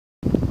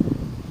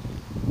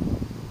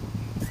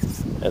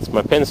That's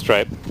my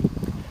pinstripe.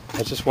 I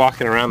was just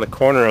walking around the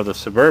corner of the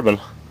Suburban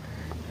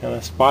and I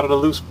spotted a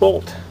loose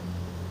bolt.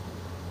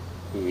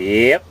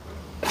 Yep.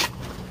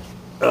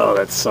 Oh,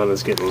 that sun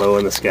is getting low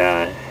in the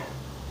sky.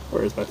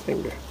 Where's my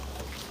finger?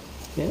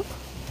 Yep.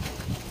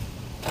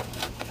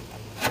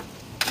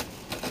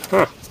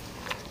 Huh.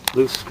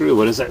 Loose screw.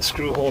 What does that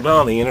screw hold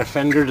on? The inner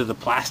fender to the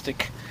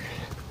plastic.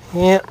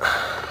 Yep.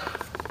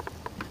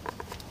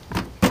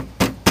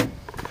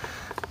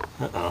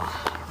 Uh-oh.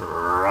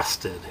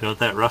 Rusted. You know what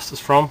that rust is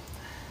from?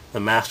 The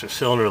master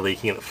cylinder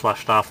leaking and it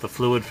flushed off the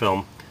fluid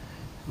film.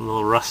 A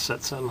little rust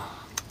sets in.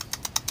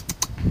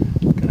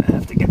 Gonna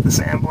have to get the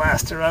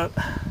sandblaster out.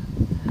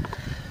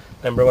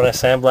 Remember when I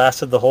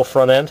sandblasted the whole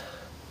front end?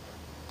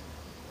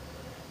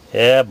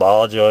 Yeah,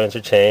 ball joints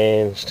are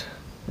changed.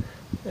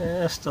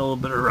 Yeah, still a little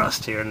bit of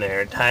rust here and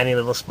there. Tiny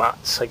little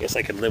spots. I guess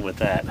I could live with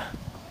that.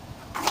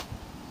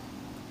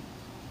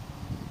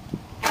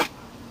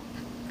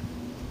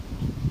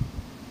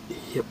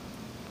 Yep.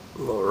 A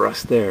little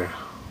rust there.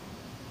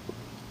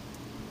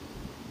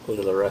 A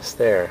little rust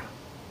there.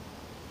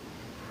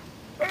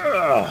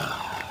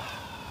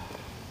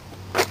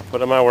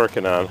 What am I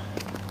working on?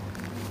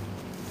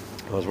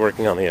 I was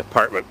working on the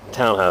apartment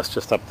townhouse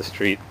just up the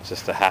street,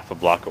 just a half a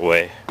block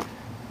away.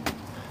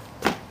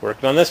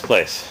 Working on this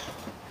place.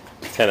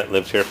 The tenant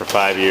lived here for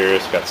 5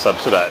 years, got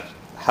subsidized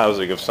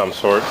housing of some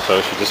sort,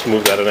 so she just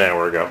moved out an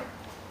hour ago.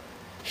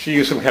 She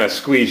used some kind of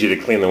squeegee to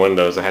clean the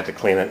windows. I had to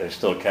clean it. They're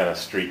still kind of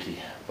streaky,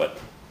 but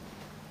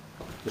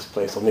this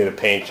place will need a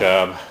paint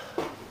job.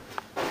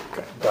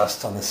 Got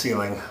dust on the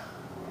ceiling.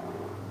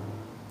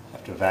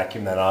 Have to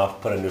vacuum that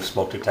off, put a new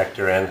smoke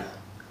detector in,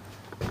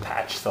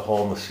 patch the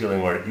hole in the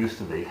ceiling where it used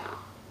to be.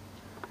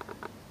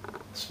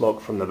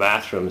 Smoke from the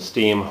bathroom,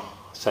 steam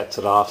sets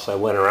it off, so I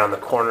went around the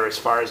corner as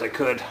far as I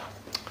could.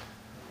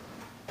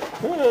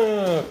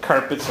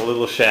 Carpet's a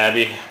little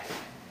shabby.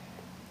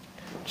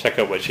 Check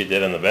out what she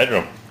did in the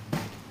bedroom. I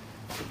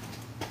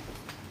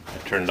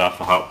turned off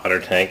the hot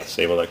water tank,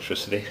 save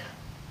electricity.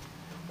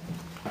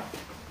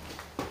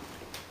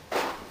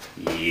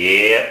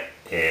 Yeah,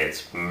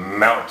 it's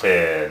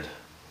mounted.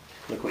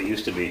 Look what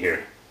used to be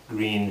here.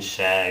 Green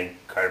shag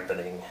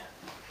carpeting.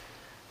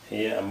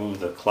 Yeah, I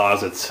moved the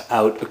closets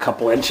out a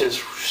couple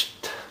inches.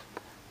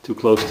 Too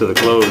close to the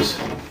clothes.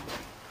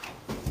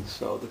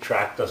 So the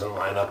track doesn't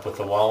line up with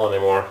the wall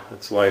anymore.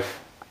 It's life.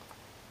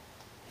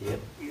 Yep,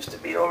 used to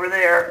be over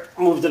there.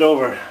 Moved it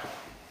over.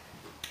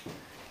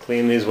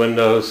 Cleaned these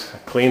windows.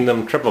 Cleaned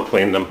them, triple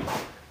cleaned them.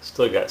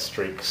 Still got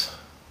streaks.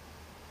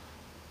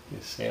 You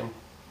see them?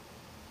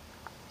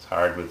 It's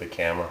hard with the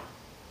camera.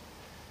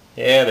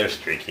 Yeah, they're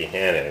streaky.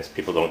 Anyways,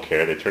 people don't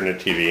care. They turn their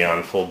TV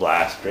on full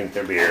blast, drink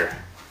their beer.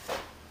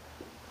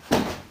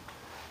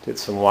 Did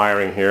some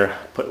wiring here.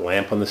 Put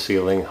lamp on the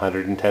ceiling,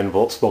 110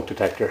 volt smoke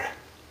detector.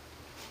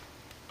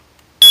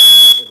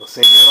 It'll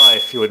save your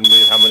life. You wouldn't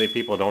believe how many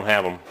people don't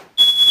have them.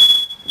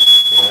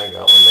 Yeah, I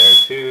got one there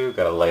too.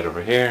 Got a light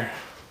over here.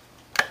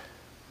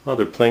 Oh,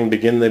 they're playing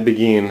Begin the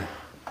Beguin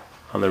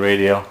on the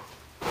radio.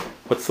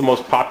 What's the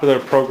most popular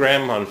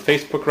program on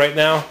Facebook right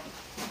now?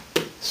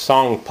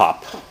 Song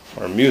Pop,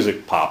 or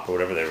Music Pop, or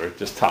whatever they were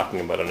just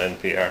talking about on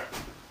NPR.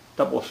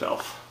 Double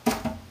shelf.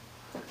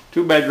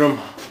 2-bedroom.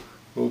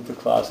 Move the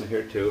closet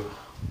here too.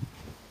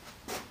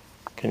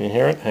 Can you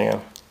hear it? Hang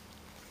on.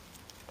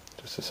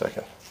 Just a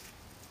second.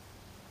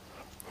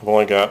 I've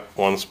only got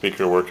one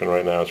speaker working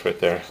right now. It's right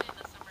there.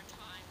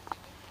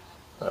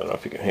 I don't know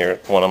if you can hear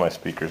it. One of my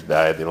speakers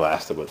died. They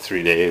lasted about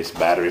 3 days.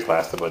 Batteries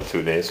lasted about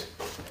 2 days.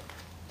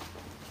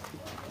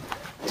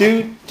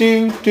 Do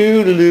do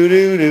do do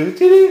do do do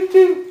do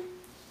do.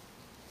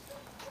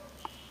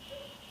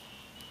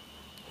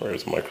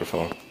 Where's the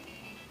microphone?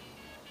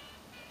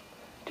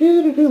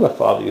 Do do do. My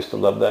father used to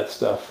love that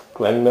stuff.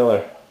 Glenn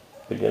Miller,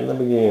 Begin the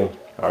Beguin.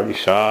 Artie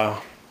Shaw.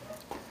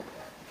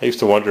 I used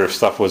to wonder if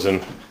stuff was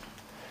in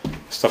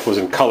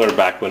color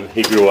back when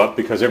he grew up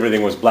because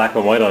everything was black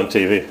and white on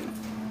TV.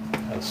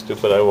 How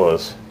stupid I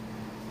was.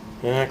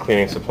 Yeah,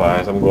 cleaning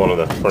supplies. I'm going to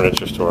the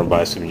furniture store and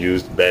buy some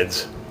used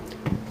beds.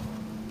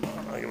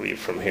 I can leave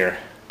from here.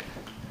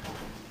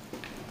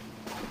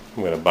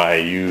 I'm going to buy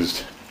a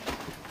used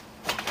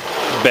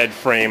bed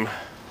frame.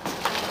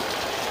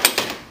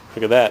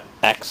 Look at that.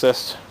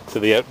 Access to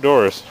the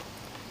outdoors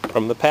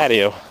from the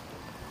patio.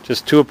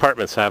 Just 2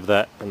 apartments have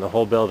that in the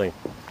whole building.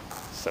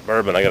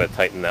 Suburban, I got to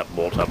tighten that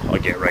bolt up. I'll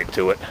get right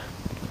to it.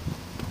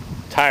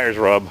 Tires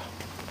rub.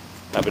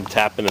 I've been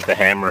tapping at the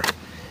hammer.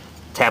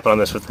 Tapping on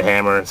this with the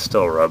hammer and it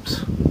still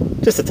rubs.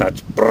 Just a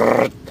touch.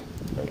 I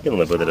can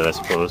live with it, I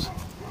suppose.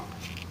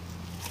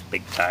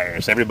 Big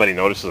tires. Everybody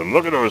notices them.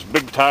 Look at those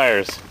big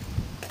tires.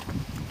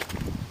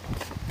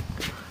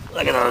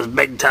 Look at those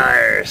big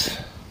tires.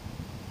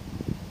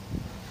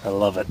 I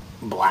love it.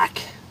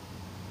 Black.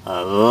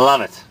 I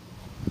love it.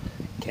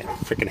 Can't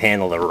freaking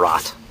handle the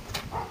rot.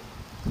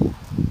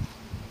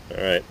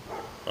 Alright,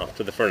 off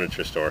to the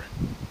furniture store.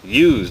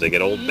 Used, I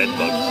get old bed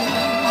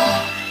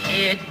bugs.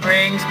 It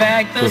brings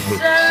back the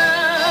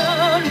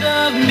sound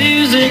of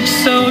music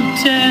so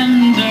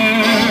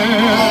tender.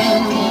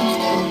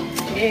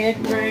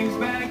 It brings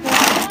back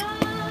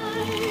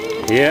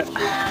Yeah.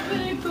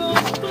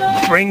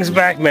 Brings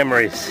back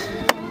memories.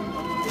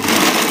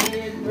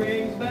 It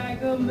brings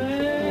back a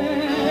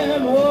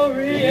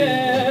memory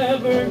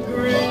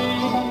evergreen.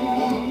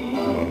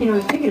 You know, I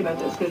was thinking about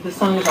this because the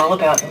song is all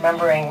about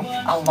remembering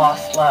a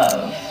lost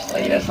love. So,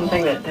 you know,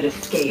 something that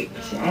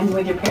escaped. And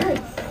with your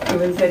parents, it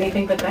was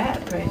anything but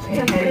that, right?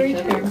 That's very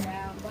true.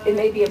 It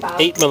may be about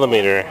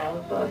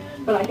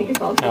 8mm. but I think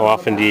it's also How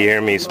often do you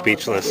hear me love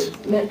speechless? that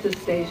is meant to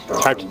stay strong.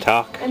 It's hard to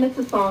talk. And it's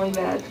a song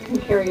that can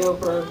carry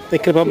over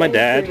Thinking about my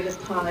to any dad. period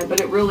of time, but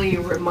it really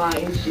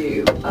reminds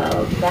you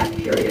of that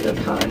period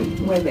of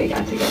time when they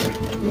got together.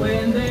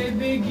 When they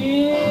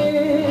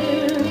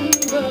begin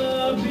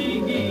the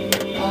beginning.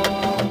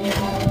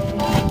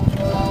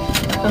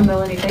 So,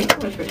 Melanie, thanks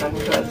so much for talking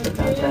to us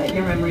about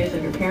your memories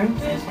of your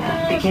parents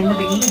and begin the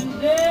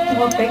beginning.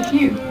 Well, thank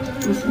you.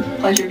 It was a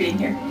pleasure being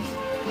here.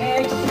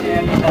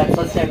 That's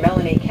listener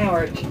Melanie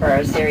Cowart for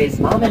our series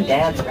Mom and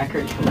Dad's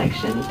Record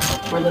Collection.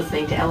 We're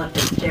listening to Ella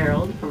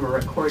Fitzgerald from a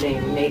recording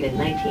made in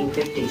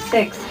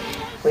 1956.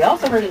 We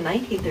also heard a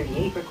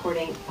 1938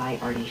 recording by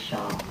Artie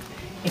Shaw.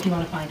 If you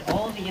want to find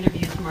all of the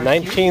interviews from our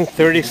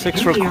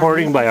 1936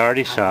 recording by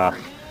Artie Shaw.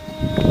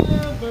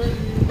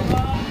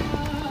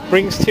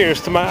 Brings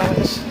tears to my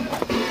eyes.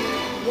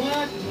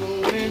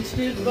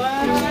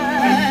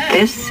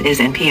 This is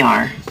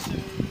NPR.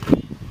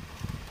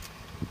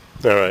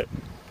 All right.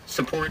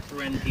 Support for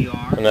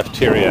NPR. Enough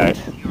teary-eyed.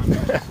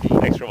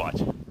 Thanks for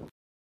watching.